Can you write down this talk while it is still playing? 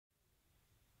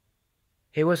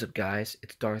Hey, what's up guys?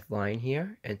 It's Darth Lion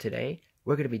here, and today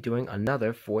we're going to be doing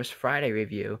another Force Friday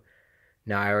review.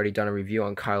 Now, I already done a review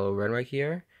on Kylo Ren right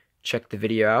here. Check the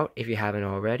video out if you haven't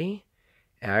already.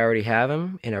 And I already have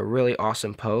him in a really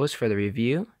awesome pose for the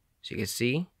review. So you can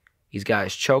see, he's got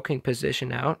his choking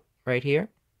position out right here.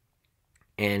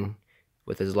 And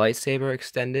with his lightsaber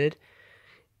extended.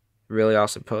 Really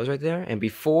awesome pose right there. And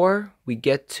before we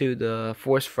get to the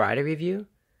Force Friday review,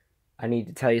 I need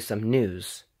to tell you some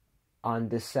news. On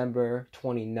December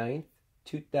 29th,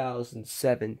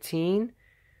 2017,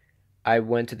 I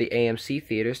went to the AMC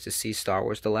theaters to see Star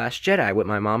Wars The Last Jedi with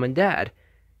my mom and dad.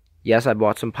 Yes, I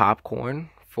bought some popcorn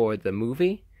for the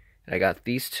movie. I got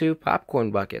these two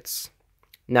popcorn buckets.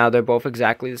 Now, they're both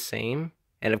exactly the same.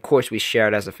 And of course, we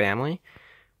shared as a family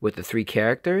with the three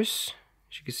characters,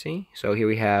 as you can see. So here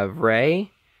we have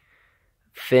Rey,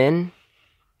 Finn,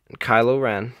 and Kylo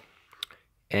Ren.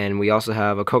 And we also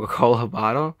have a Coca-Cola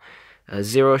bottle.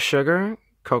 Zero sugar,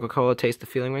 Coca-Cola, taste the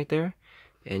feeling right there.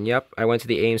 And yep, I went to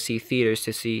the AMC theaters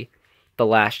to see The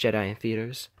Last Jedi in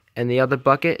theaters. And the other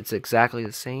bucket, it's exactly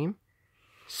the same.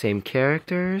 Same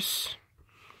characters.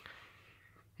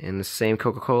 And the same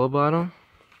Coca-Cola bottle.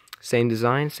 Same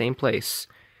design, same place.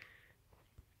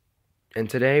 And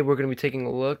today we're going to be taking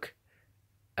a look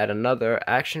at another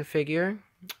action figure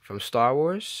from Star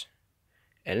Wars.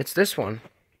 And it's this one.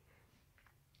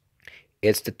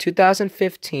 It's the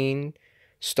 2015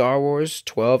 Star Wars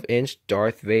 12-inch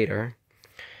Darth Vader.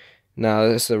 Now,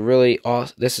 this is a really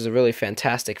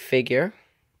fantastic figure.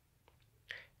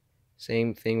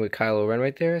 Same thing with Kylo Ren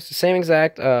right there. It's the same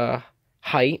exact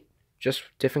height, just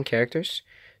different characters.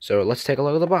 So let's take a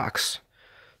look at the box.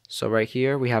 So right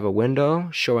here we have a window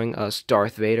showing us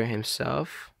Darth Vader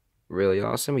himself. Really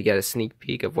awesome. We get a sneak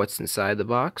peek of what's inside the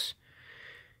box.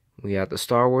 We have the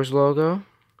Star Wars logo.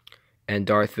 And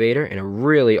Darth Vader in a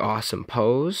really awesome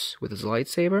pose with his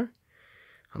lightsaber.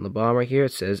 On the bottom right here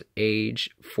it says age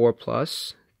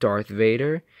 4+, Darth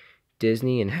Vader,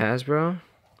 Disney and Hasbro.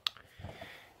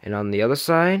 And on the other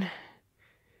side,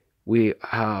 we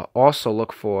also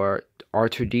look for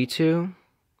R2-D2,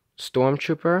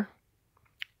 Stormtrooper,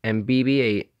 and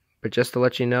BB-8. But just to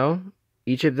let you know,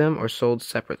 each of them are sold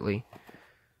separately.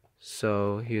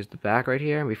 So here's the back right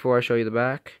here. Before I show you the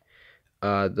back,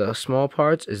 the small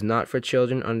parts is not for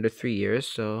children under 3 years,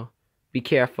 so be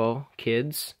careful,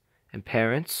 kids and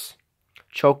parents.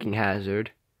 Choking hazard.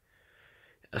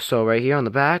 So right here on the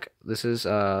back, this is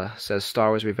says Star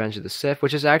Wars Revenge of the Sith,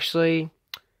 which is actually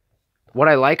what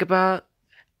I like about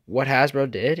what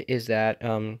Hasbro did is that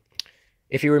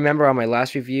if you remember on my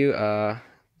last review,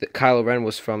 that Kylo Ren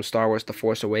was from Star Wars The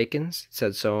Force Awakens. It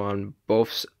said so on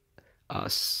both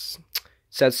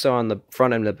said so on the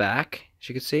front and the back, as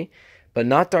you can see. But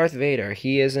not Darth Vader.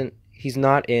 He's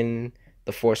not in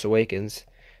The Force Awakens.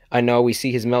 I know we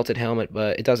see his melted helmet,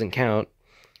 but it doesn't count.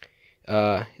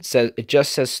 It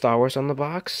just says Star Wars on the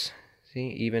box. See,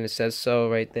 even it says so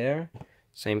right there.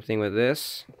 Same thing with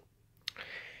this.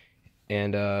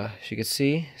 And as you can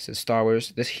see, it says Star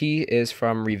Wars. He is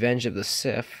from Revenge of the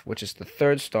Sith, which is the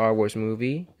third Star Wars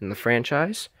movie in the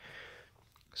franchise.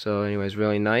 So anyways,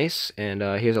 really nice. And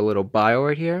here's a little bio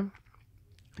right here.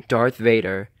 Darth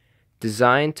Vader.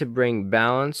 Designed to bring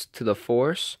balance to the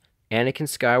Force, Anakin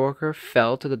Skywalker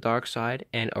fell to the dark side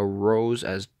and arose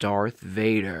as Darth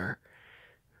Vader.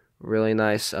 Really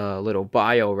nice little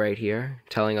bio right here,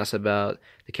 telling us about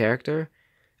the character.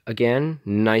 Again,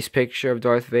 nice picture of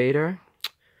Darth Vader,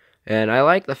 and I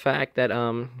like the fact that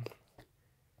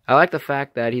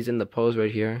he's in the pose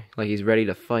right here, like he's ready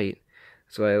to fight.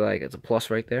 That's what I like. It's a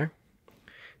plus right there.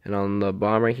 And on the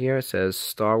bottom right here, it says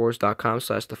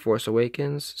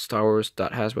StarWars.com/TheForceAwakens,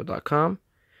 StarWars.Hasbro.com.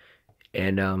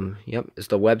 And, yep, it's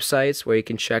the websites where you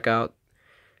can check out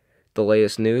the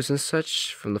latest news and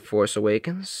such from The Force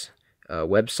Awakens.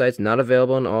 Website's not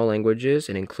available in all languages.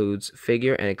 It includes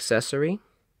figure and accessory.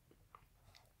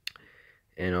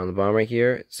 And on the bottom right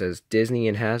here, it says Disney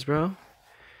and Hasbro.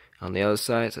 On the other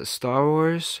side, it says Star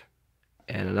Wars.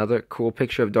 And another cool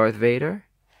picture of Darth Vader.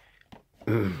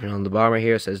 And on the bottom right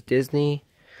here, it says Disney.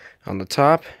 On the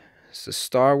top, it says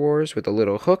Star Wars with a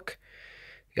little hook.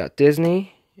 You got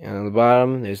Disney. And on the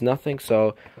bottom, there's nothing.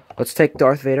 So let's take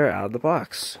Darth Vader out of the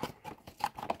box.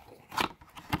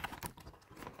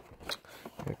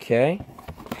 Okay.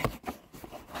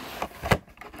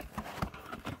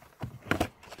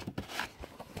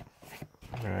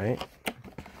 Alright.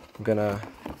 I'm gonna...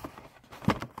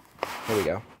 Here we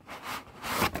go.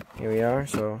 Here we are,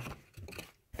 so...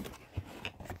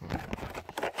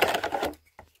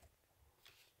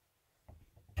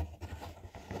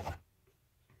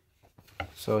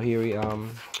 So here we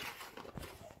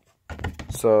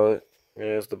So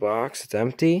There's the box. It's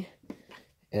empty.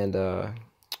 And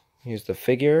here's the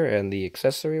figure and the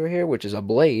accessory right here, which is a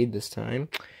blade this time.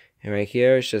 And right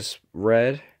here, it's just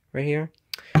red right here.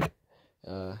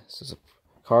 This is a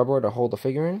cardboard to hold the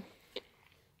figure in.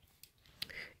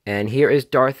 And here is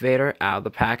Darth Vader out of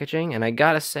the packaging. And I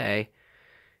gotta say,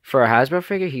 for a Hasbro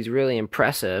figure, he's really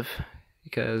impressive.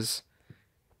 Because,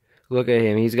 look at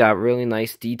him. He's got really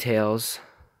nice details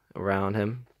around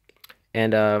him.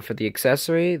 And for the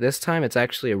accessory, this time it's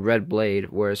actually a red blade.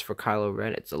 Whereas for Kylo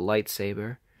Ren, it's a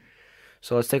lightsaber.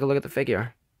 So let's take a look at the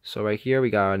figure. So right here, we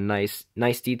got a nice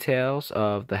details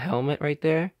of the helmet right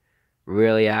there.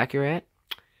 Really accurate.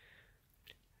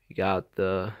 You got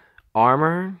the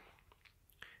armor,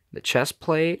 the chest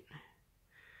plate,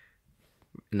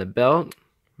 and the belt.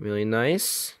 Really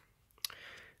nice.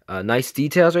 Nice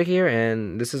details right here,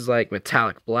 and this is like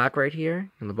metallic black right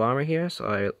here in the bottom right here. So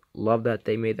I love that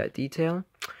they made that detail.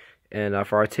 And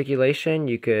for articulation,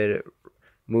 you could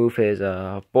move his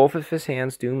both of his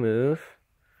hands do move.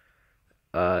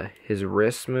 His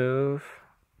wrists move.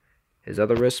 His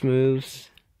other wrist moves.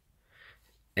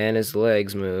 And his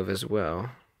legs move as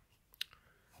well.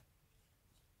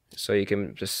 So you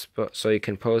can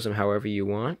pose him however you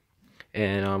want.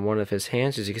 And on one of his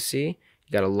hands, as you can see,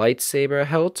 you got a lightsaber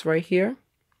hilt right here.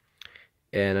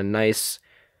 And a nice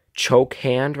choke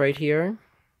hand right here.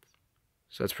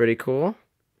 So that's pretty cool.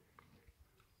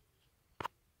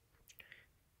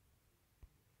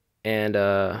 And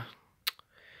on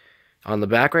the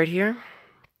back right here,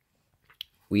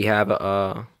 we have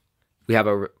a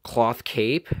cloth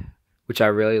cape, which I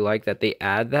really like that they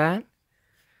add that.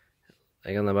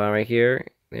 Like on the bottom right here,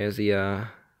 there's the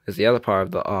other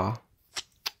part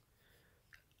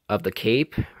of the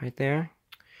cape right there.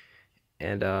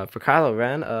 And for Kylo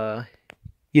Ren,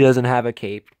 he doesn't have a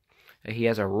cape. He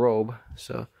has a robe.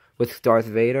 So with Darth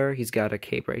Vader, he's got a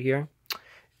cape right here.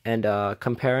 And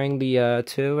comparing the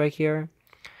two right here,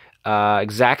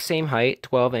 exact same height,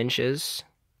 12 inches,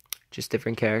 just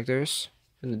different characters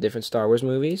in the different Star Wars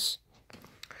movies.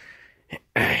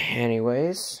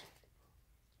 Anyways,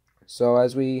 so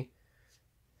as we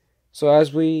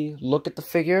look at the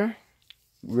figure,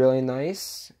 really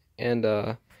nice,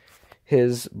 and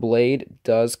his blade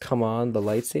does come on the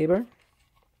lightsaber.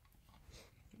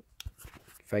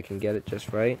 If I can get it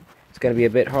just right, it's gonna be a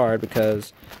bit hard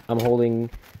because I'm holding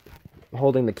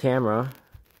the camera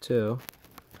too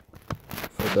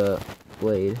for the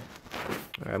blade.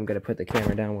 Alright, I'm gonna put the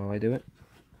camera down while I do it.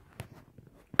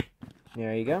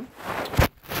 There you go.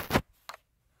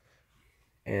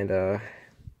 And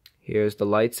here's the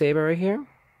lightsaber right here.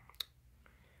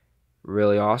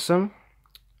 Really awesome.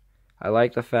 I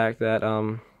like the fact that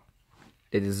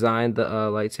they designed the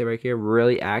lightsaber right here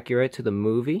really accurate to the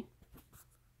movie.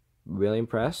 Really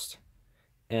impressed.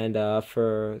 And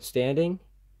for standing,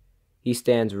 he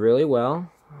stands really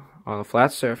well on a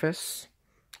flat surface.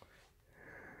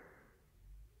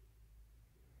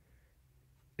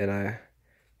 And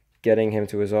getting him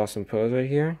to his awesome pose right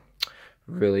here.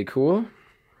 Really cool.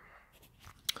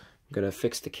 I'm gonna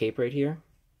fix the cape right here.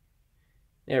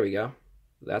 There we go.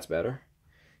 That's better.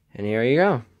 And here you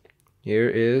go. Here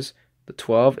is the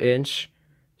 12-inch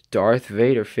Darth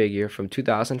Vader figure from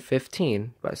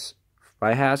 2015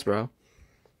 by Hasbro.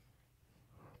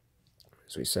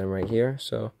 So we set him right here.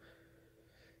 So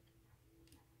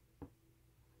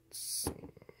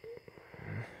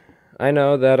I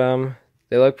know that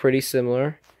they look pretty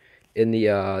similar in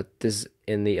the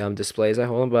displays I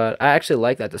hold them, but I actually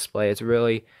like that display. It's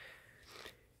really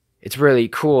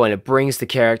cool, and it brings the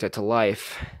character to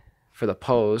life for the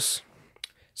pose.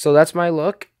 So that's my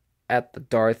look at the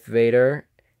Darth Vader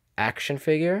action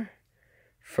figure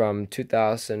from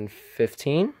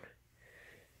 2015.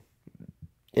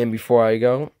 And before I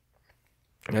go,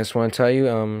 I just want to tell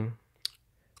you,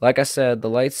 like I said, the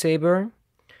lightsaber,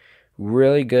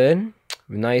 really good,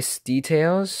 nice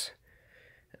details.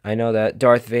 I know that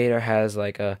Darth Vader has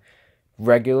like a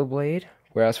regular blade,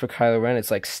 whereas for Kylo Ren,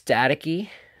 it's like staticky,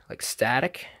 like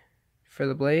static for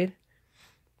the blade.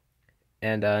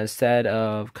 And instead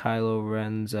of the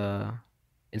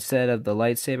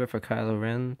lightsaber for Kylo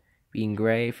Ren being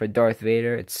gray, for Darth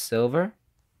Vader, it's silver.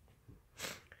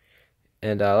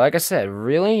 And like I said,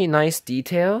 really nice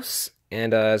details.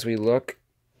 And as we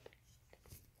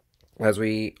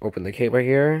open the cape right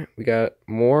here, we got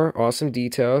more awesome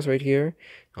details right here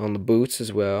on the boots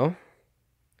as well.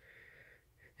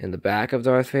 And the back of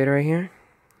Darth Vader right here.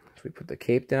 So we put the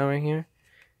cape down right here.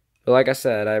 But like I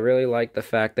said, I really like the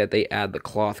fact that they add the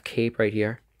cloth cape right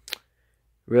here.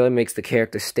 Really makes the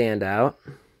character stand out.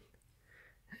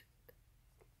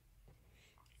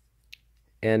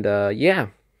 And yeah.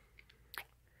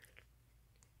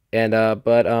 And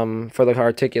for the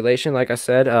articulation, like I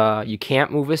said, you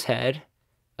can't move his head.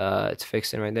 It's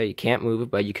fixed in right there. You can't move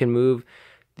it, but you can move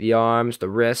the arms, the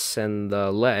wrists, and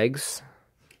the legs,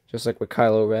 just like with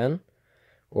Kylo Ren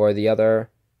or the other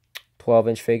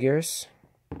 12-inch figures.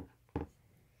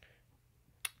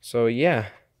 So yeah.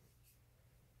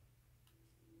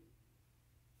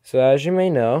 So as you may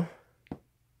know,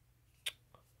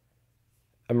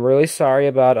 I'm really sorry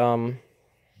about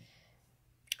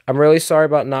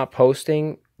not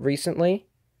posting recently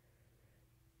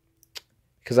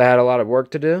because I had a lot of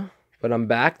work to do, but I'm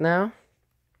back now.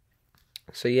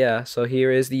 So yeah, so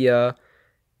here is the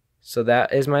so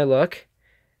that is my look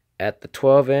at the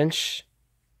 12-inch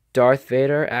Darth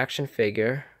Vader action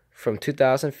figure from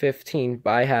 2015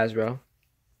 by Hasbro.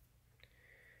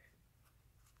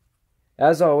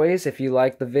 As always, if you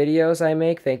like the videos I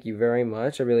make, thank you very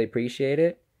much. I really appreciate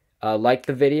it. Like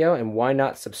the video, and why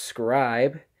not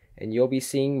subscribe? And you'll be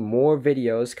seeing more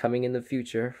videos coming in the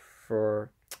future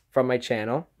from my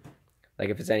channel. Like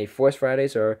if it's any Force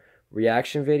Fridays or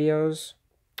reaction videos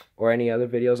or any other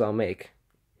videos I'll make.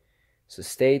 So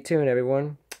stay tuned,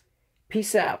 everyone.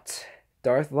 Peace out.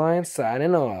 Darth Lion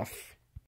signing off.